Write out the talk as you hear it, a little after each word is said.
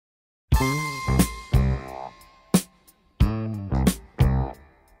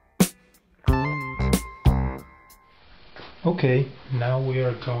Okay, now we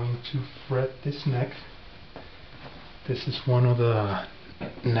are going to fret this neck. This is one of the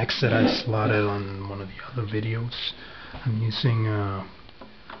necks that I slotted on one of the other videos. I'm using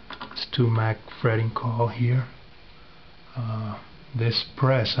Stu-Mac fretting coil here. This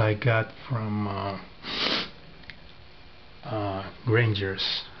press I got from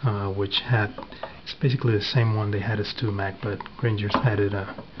Granger's, which had, it's basically the same one they had as Stu-Mac, but Granger's had it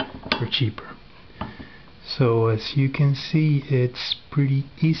for cheaper. So as you can see, it's pretty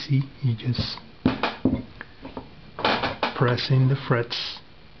easy. You just press in the frets.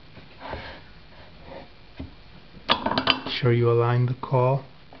 Sure you align the coil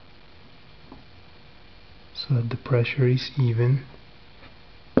so that the pressure is even.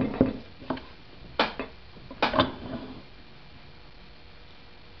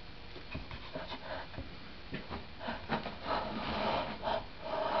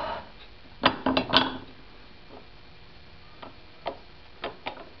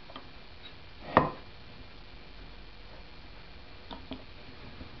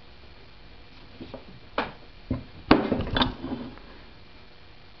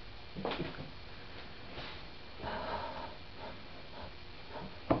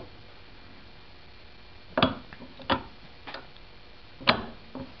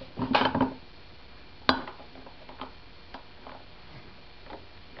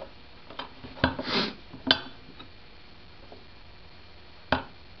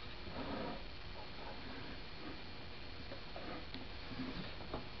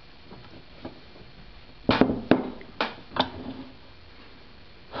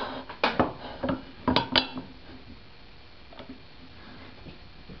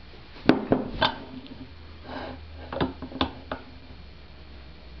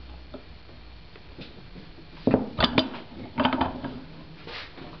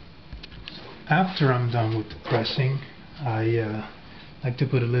 After I'm done with the pressing, I like to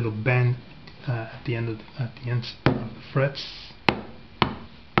put a little bend at the ends of the frets.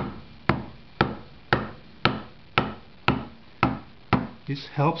 This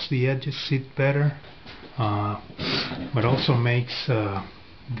helps the edges sit better, but also makes the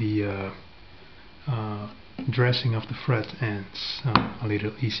dressing of the fret ends a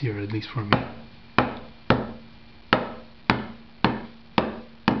little easier, at least for me.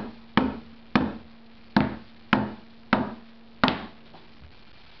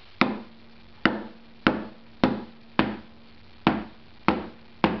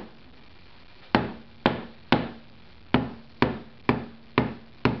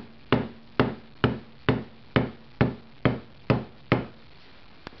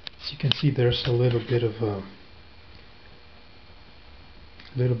 You can see there's a little bit of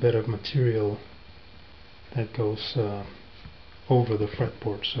material that goes over the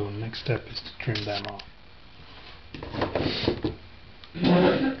fretboard, so the next step is to trim that off.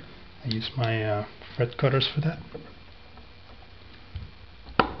 I use my fret cutters for that.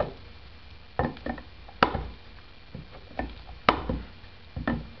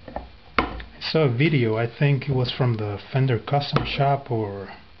 I saw a video, I think it was from the Fender Custom Shop or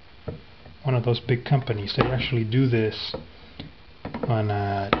one of those big companies. They actually do this on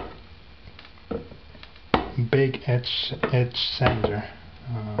a big edge sander.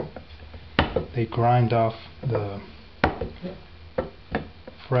 They grind off the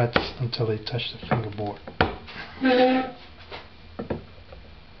frets until they touch the fingerboard.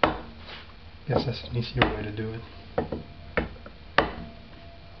 Guess that's an easier way to do it.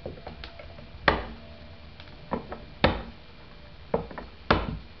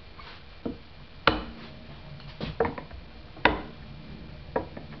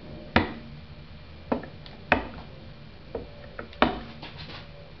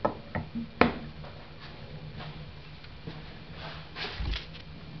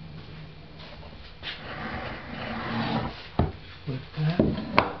 Flip that.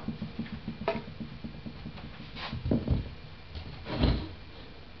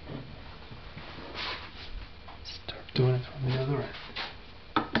 Start doing it from the other end.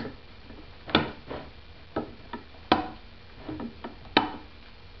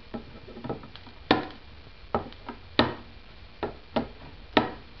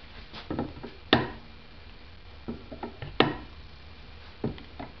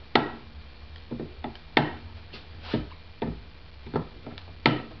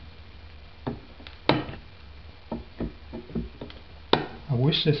 I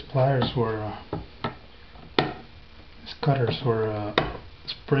wish these pliers were, these cutters were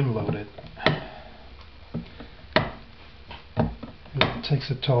spring-loaded. It takes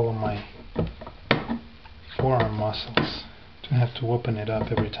a toll on my forearm muscles to have to open it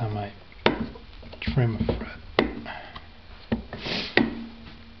up every time I trim a fret.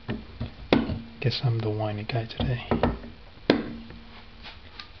 Guess I'm the whiny guy today.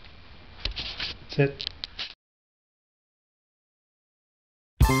 That's it.